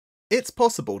It's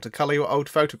possible to colour your old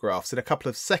photographs in a couple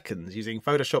of seconds using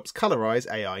Photoshop's Colorize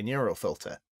AI Neural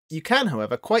Filter. You can,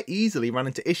 however, quite easily run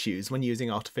into issues when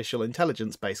using artificial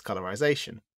intelligence-based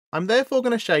colorization. I'm therefore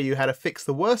going to show you how to fix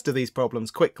the worst of these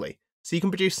problems quickly, so you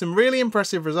can produce some really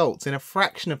impressive results in a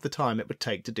fraction of the time it would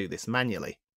take to do this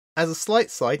manually. As a slight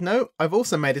side note, I've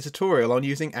also made a tutorial on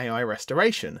using A.I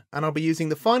Restoration, and I'll be using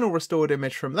the final restored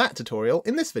image from that tutorial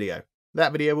in this video.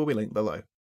 That video will be linked below.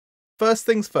 First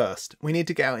things first, we need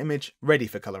to get our image ready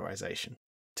for colorization.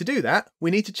 To do that,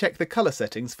 we need to check the colour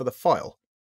settings for the file.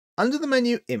 Under the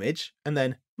menu Image, and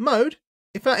then Mode,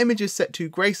 if our image is set to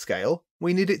grayscale,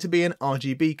 we need it to be an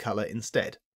RGB colour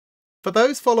instead. For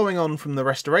those following on from the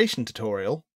restoration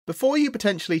tutorial, before you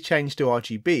potentially change to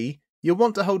RGB, you'll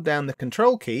want to hold down the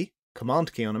Control key,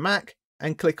 Command key on a Mac,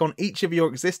 and click on each of your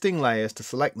existing layers to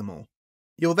select them all.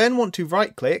 You'll then want to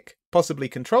right-click, possibly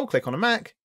Control-click on a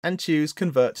Mac, and choose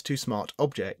Convert to Smart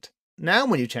Object. Now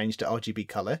when you change to RGB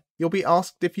colour, you'll be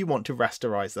asked if you want to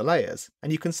rasterize the layers,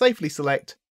 and you can safely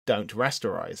select Don't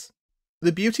Rasterize.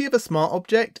 The beauty of a smart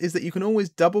object is that you can always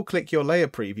double-click your layer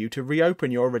preview to reopen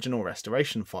your original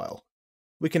restoration file.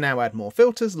 We can now add more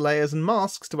filters, layers and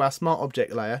masks to our smart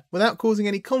object layer without causing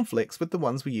any conflicts with the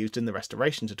ones we used in the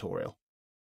restoration tutorial.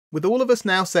 With all of us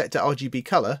now set to RGB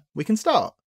colour, we can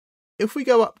start. If we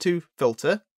go up to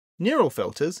Filter, Neural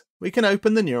Filters, we can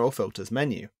open the Neural Filters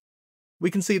menu.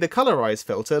 We can see the Colorize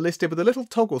filter listed with a little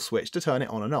toggle switch to turn it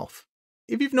on and off.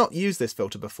 If you've not used this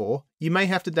filter before, you may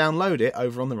have to download it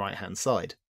over on the right hand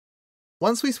side.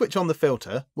 Once we switch on the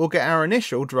filter, we'll get our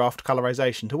initial draft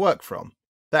colorization to work from.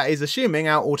 That is assuming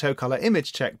our Auto Color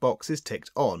Image checkbox is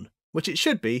ticked on, which it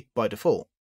should be by default.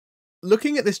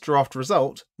 Looking at this draft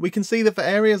result, we can see that for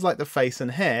areas like the face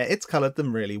and hair, it's coloured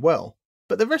them really well,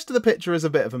 but the rest of the picture is a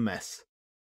bit of a mess.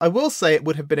 I will say it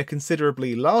would have been a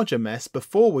considerably larger mess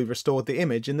before we restored the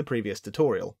image in the previous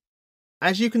tutorial.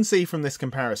 As you can see from this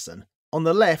comparison, on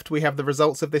the left we have the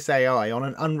results of this AI on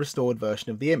an unrestored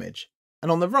version of the image,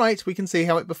 and on the right we can see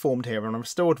how it performed here on a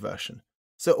restored version.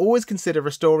 So always consider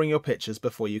restoring your pictures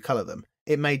before you colour them.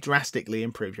 It may drastically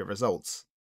improve your results.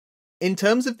 In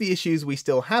terms of the issues we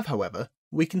still have, however,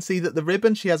 we can see that the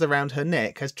ribbon she has around her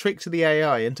neck has tricked the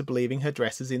AI into believing her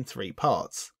dress is in 3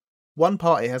 parts. One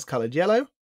part it has coloured yellow,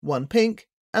 one pink,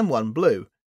 and one blue,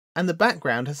 and the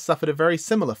background has suffered a very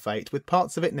similar fate with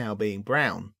parts of it now being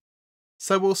brown.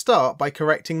 So we'll start by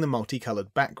correcting the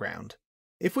multicoloured background.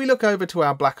 If we look over to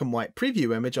our black and white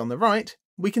preview image on the right,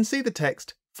 we can see the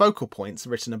text focal points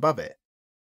written above it.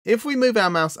 If we move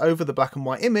our mouse over the black and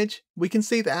white image, we can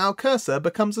see that our cursor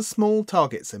becomes a small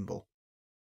target symbol.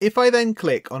 If I then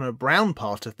click on a brown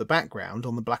part of the background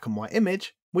on the black and white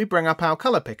image, we bring up our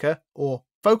colour picker, or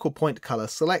focal point colour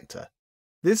selector.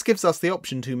 This gives us the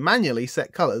option to manually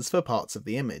set colours for parts of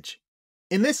the image.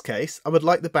 In this case, I would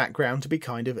like the background to be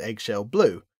kind of eggshell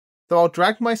blue, so I'll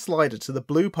drag my slider to the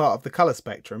blue part of the colour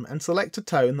spectrum and select a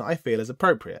tone that I feel is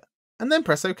appropriate, and then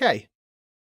press OK.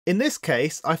 In this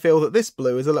case, I feel that this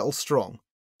blue is a little strong,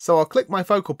 so I'll click my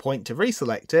focal point to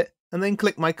reselect it, and then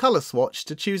click my colour swatch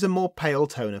to choose a more pale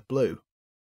tone of blue.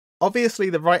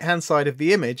 Obviously the right hand side of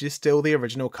the image is still the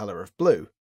original colour of blue,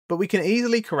 but we can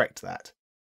easily correct that.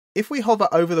 If we hover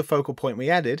over the focal point we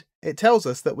added, it tells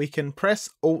us that we can press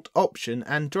Alt Option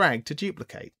and drag to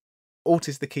duplicate. Alt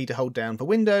is the key to hold down for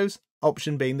Windows,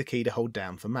 Option being the key to hold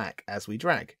down for Mac as we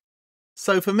drag.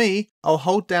 So for me, I'll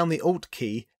hold down the Alt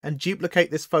key and duplicate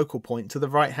this focal point to the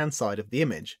right hand side of the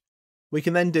image. We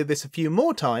can then do this a few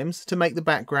more times to make the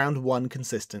background one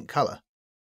consistent colour.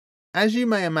 As you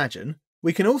may imagine,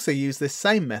 we can also use this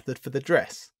same method for the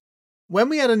dress. When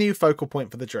we add a new focal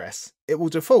point for the dress, it will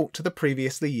default to the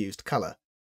previously used colour.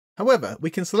 However, we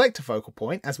can select a focal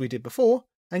point as we did before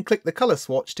and click the colour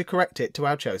swatch to correct it to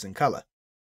our chosen colour.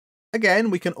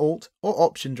 Again, we can Alt or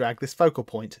Option drag this focal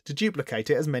point to duplicate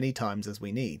it as many times as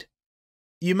we need.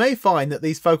 You may find that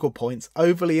these focal points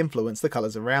overly influence the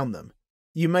colours around them.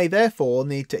 You may therefore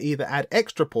need to either add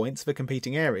extra points for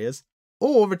competing areas,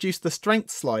 or reduce the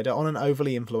strength slider on an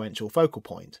overly influential focal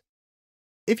point.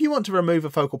 If you want to remove a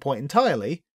focal point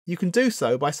entirely, you can do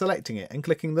so by selecting it and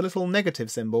clicking the little negative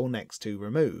symbol next to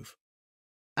Remove.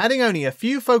 Adding only a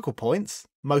few focal points,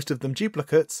 most of them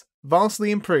duplicates, vastly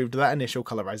improved that initial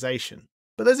colorization.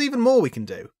 But there's even more we can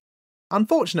do.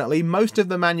 Unfortunately, most of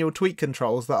the manual tweak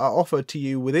controls that are offered to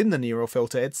you within the neural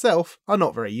filter itself are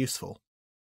not very useful.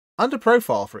 Under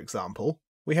Profile, for example,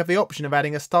 we have the option of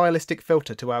adding a stylistic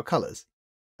filter to our colours.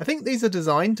 I think these are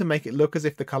designed to make it look as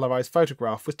if the colorized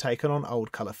photograph was taken on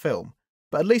old colour film,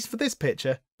 but at least for this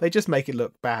picture, they just make it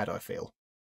look bad, I feel.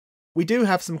 We do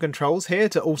have some controls here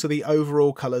to alter the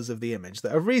overall colours of the image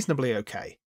that are reasonably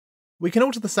okay. We can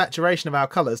alter the saturation of our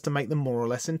colours to make them more or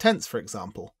less intense, for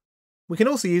example. We can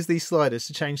also use these sliders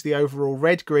to change the overall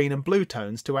red, green and blue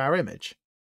tones to our image.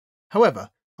 However,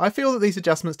 I feel that these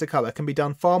adjustments to colour can be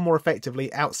done far more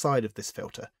effectively outside of this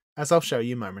filter, as I'll show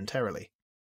you momentarily.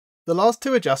 The last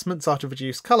two adjustments are to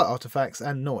reduce colour artifacts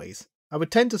and noise. I would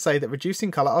tend to say that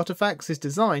reducing colour artifacts is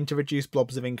designed to reduce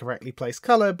blobs of incorrectly placed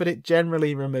colour, but it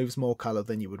generally removes more colour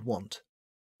than you would want.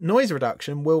 Noise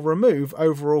reduction will remove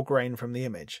overall grain from the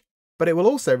image, but it will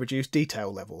also reduce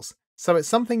detail levels, so it's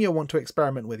something you'll want to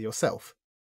experiment with yourself.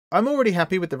 I'm already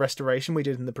happy with the restoration we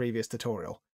did in the previous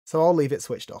tutorial, so I'll leave it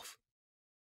switched off.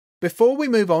 Before we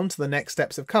move on to the next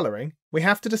steps of colouring, we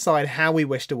have to decide how we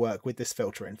wish to work with this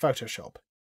filter in Photoshop.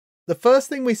 The first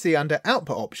thing we see under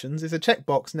Output Options is a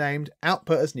checkbox named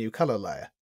Output as New Colour Layer.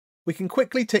 We can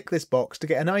quickly tick this box to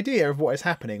get an idea of what is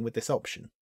happening with this option.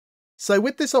 So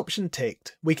with this option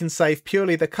ticked, we can save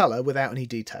purely the colour without any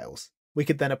details. We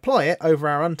could then apply it over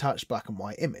our untouched black and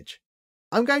white image.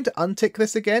 I'm going to untick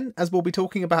this again, as we'll be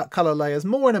talking about colour layers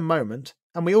more in a moment,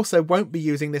 and we also won't be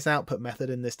using this output method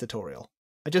in this tutorial.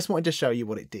 I just wanted to show you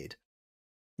what it did.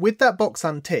 With that box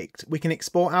unticked, we can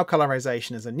export our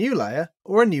colorization as a new layer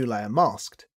or a new layer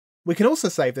masked. We can also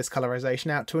save this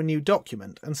colorization out to a new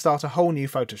document and start a whole new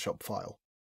Photoshop file.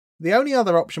 The only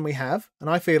other option we have, and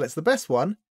I feel it's the best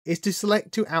one, is to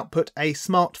select to output a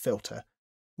smart filter.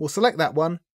 We'll select that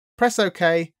one, press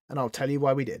OK, and I'll tell you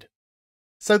why we did.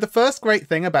 So the first great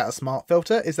thing about a smart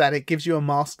filter is that it gives you a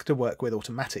mask to work with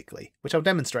automatically, which I'll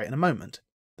demonstrate in a moment.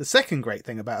 The second great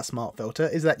thing about a smart filter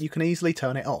is that you can easily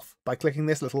turn it off by clicking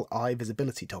this little eye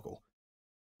visibility toggle.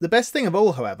 The best thing of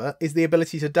all, however, is the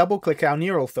ability to double-click our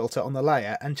neural filter on the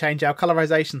layer and change our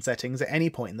colorization settings at any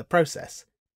point in the process.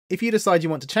 If you decide you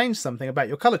want to change something about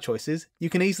your colour choices, you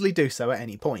can easily do so at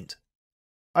any point.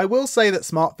 I will say that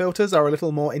smart filters are a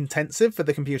little more intensive for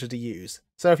the computer to use,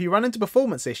 so if you run into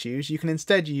performance issues, you can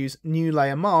instead use New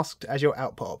Layer Masked as your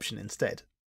output option instead.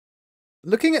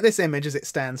 Looking at this image as it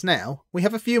stands now, we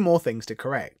have a few more things to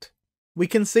correct. We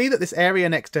can see that this area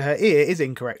next to her ear is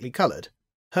incorrectly coloured.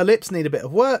 Her lips need a bit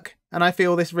of work, and I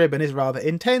feel this ribbon is rather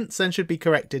intense and should be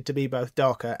corrected to be both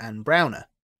darker and browner.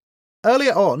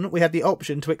 Earlier on, we had the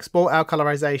option to export our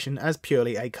colorization as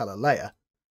purely a colour layer.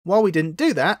 While we didn't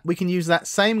do that, we can use that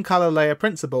same colour layer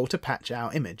principle to patch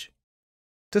our image.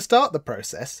 To start the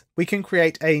process, we can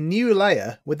create a new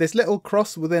layer with this little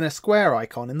cross within a square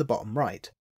icon in the bottom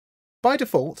right. By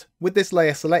default, with this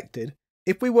layer selected,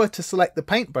 if we were to select the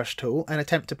paintbrush tool and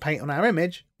attempt to paint on our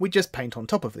image, we just paint on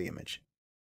top of the image.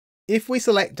 If we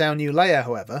select our new layer,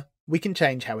 however, we can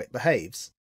change how it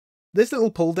behaves. This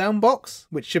little pull-down box,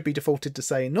 which should be defaulted to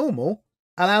say normal,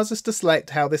 allows us to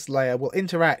select how this layer will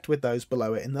interact with those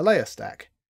below it in the layer stack,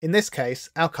 in this case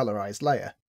our colorized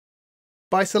layer.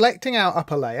 By selecting our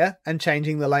upper layer and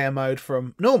changing the layer mode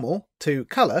from normal to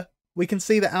colour, we can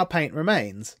see that our paint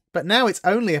remains, but now it's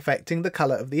only affecting the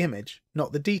colour of the image,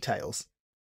 not the details.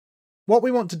 What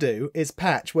we want to do is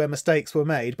patch where mistakes were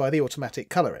made by the automatic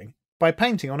colouring, by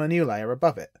painting on a new layer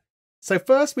above it. So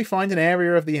first we find an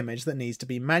area of the image that needs to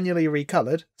be manually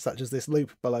recoloured, such as this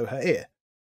loop below her ear.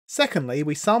 Secondly,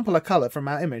 we sample a colour from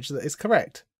our image that is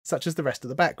correct, such as the rest of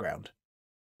the background.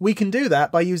 We can do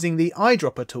that by using the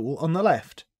eyedropper tool on the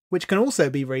left, which can also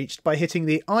be reached by hitting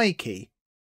the I key.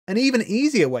 An even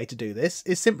easier way to do this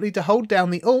is simply to hold down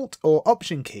the Alt or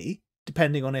Option key,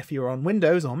 depending on if you're on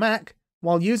Windows or Mac,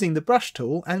 while using the brush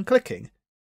tool and clicking.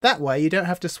 That way you don't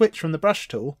have to switch from the brush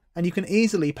tool, and you can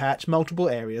easily patch multiple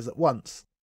areas at once.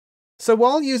 So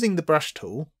while using the brush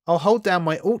tool, I'll hold down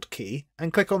my Alt key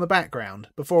and click on the background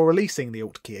before releasing the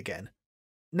Alt key again.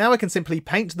 Now I can simply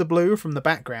paint the blue from the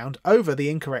background over the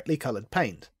incorrectly coloured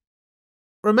paint.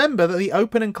 Remember that the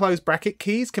open and close bracket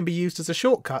keys can be used as a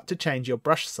shortcut to change your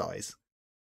brush size.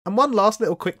 And one last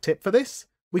little quick tip for this,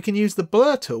 we can use the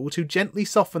blur tool to gently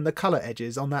soften the colour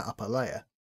edges on that upper layer.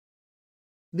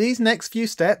 These next few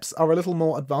steps are a little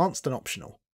more advanced and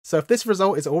optional, so if this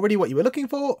result is already what you were looking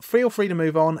for, feel free to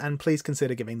move on and please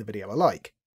consider giving the video a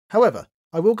like. However,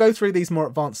 I will go through these more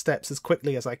advanced steps as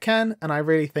quickly as I can, and I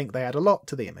really think they add a lot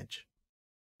to the image.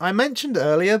 I mentioned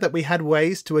earlier that we had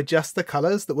ways to adjust the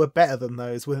colours that were better than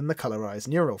those within the Colorize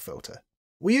Neural Filter.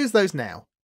 We use those now.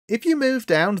 If you move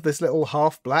down to this little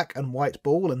half black and white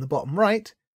ball in the bottom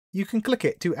right, you can click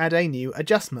it to add a new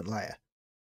adjustment layer.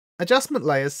 Adjustment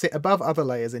layers sit above other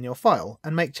layers in your file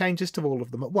and make changes to all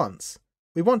of them at once.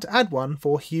 We want to add one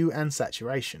for hue and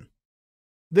saturation.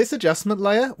 This adjustment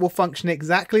layer will function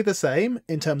exactly the same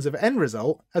in terms of end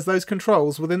result as those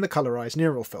controls within the Colorize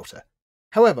Neural Filter.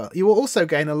 However, you will also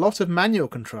gain a lot of manual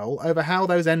control over how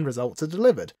those end results are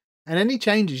delivered, and any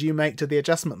changes you make to the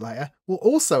adjustment layer will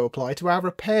also apply to our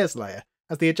repairs layer,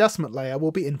 as the adjustment layer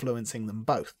will be influencing them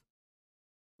both.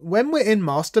 When we're in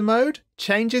master mode,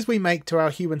 changes we make to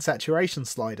our hue and saturation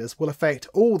sliders will affect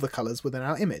all the colours within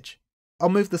our image. I'll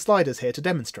move the sliders here to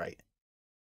demonstrate.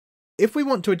 If we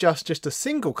want to adjust just a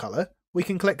single colour, we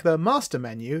can click the Master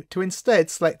menu to instead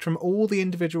select from all the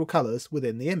individual colours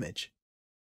within the image.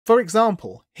 For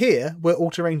example, here we're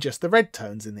altering just the red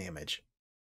tones in the image.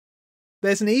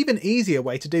 There's an even easier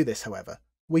way to do this, however.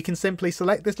 We can simply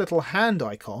select this little hand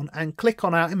icon and click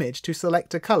on our image to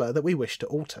select a colour that we wish to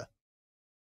alter.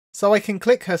 So I can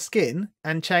click her skin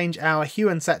and change our hue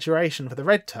and saturation for the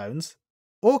red tones,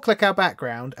 or click our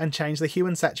background and change the hue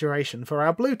and saturation for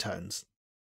our blue tones.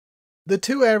 The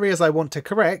two areas I want to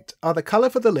correct are the colour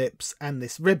for the lips and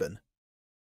this ribbon.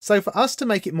 So for us to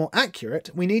make it more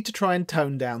accurate, we need to try and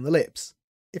tone down the lips.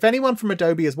 If anyone from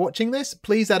Adobe is watching this,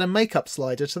 please add a makeup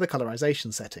slider to the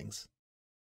colorization settings.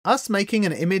 Us making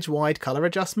an image-wide colour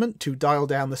adjustment to dial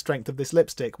down the strength of this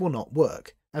lipstick will not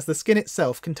work, as the skin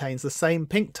itself contains the same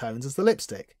pink tones as the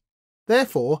lipstick.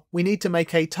 Therefore, we need to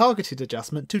make a targeted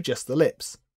adjustment to just the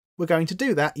lips. We're going to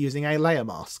do that using a layer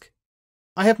mask.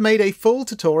 I have made a full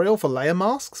tutorial for layer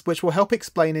masks which will help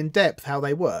explain in depth how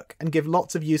they work and give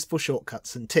lots of useful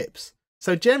shortcuts and tips,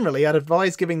 so generally I'd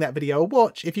advise giving that video a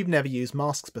watch if you've never used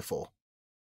masks before.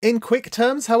 In quick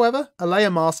terms, however, a layer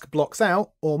mask blocks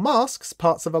out, or masks,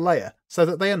 parts of a layer so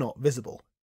that they are not visible.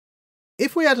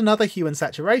 If we add another hue and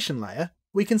saturation layer,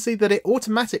 we can see that it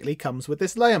automatically comes with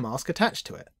this layer mask attached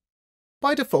to it.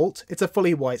 By default, it's a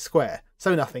fully white square,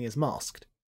 so nothing is masked.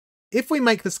 If we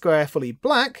make the square fully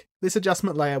black, this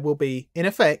adjustment layer will be, in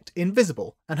effect,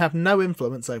 invisible and have no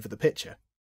influence over the picture.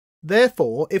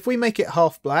 Therefore, if we make it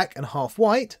half black and half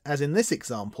white, as in this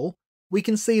example, we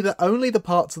can see that only the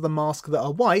parts of the mask that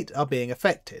are white are being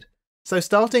affected. So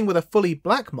starting with a fully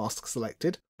black mask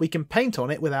selected, we can paint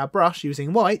on it with our brush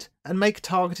using white and make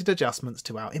targeted adjustments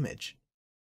to our image.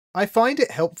 I find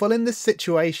it helpful in this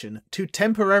situation to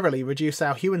temporarily reduce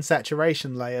our hue and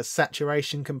saturation layer's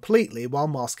saturation completely while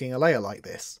masking a layer like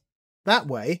this. That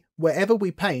way, wherever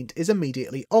we paint is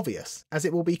immediately obvious, as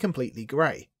it will be completely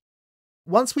grey.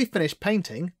 Once we've finished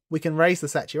painting, we can raise the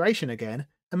saturation again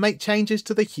and make changes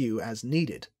to the hue as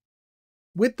needed.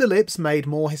 With the lips made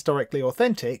more historically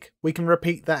authentic, we can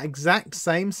repeat that exact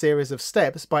same series of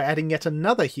steps by adding yet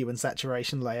another hue and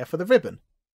saturation layer for the ribbon.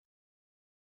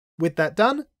 With that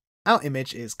done, our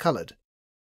image is coloured.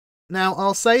 Now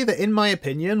I'll say that in my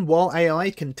opinion, while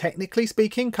AI can technically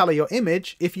speaking colour your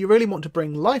image, if you really want to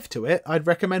bring life to it, I'd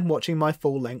recommend watching my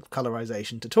full-length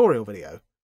colorization tutorial video.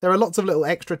 There are lots of little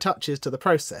extra touches to the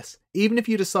process, even if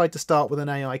you decide to start with an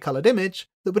AI coloured image,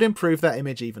 that would improve that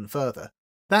image even further.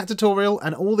 That tutorial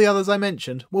and all the others I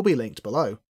mentioned will be linked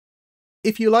below.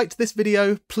 If you liked this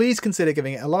video, please consider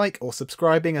giving it a like or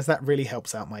subscribing, as that really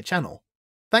helps out my channel.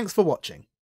 Thanks for watching.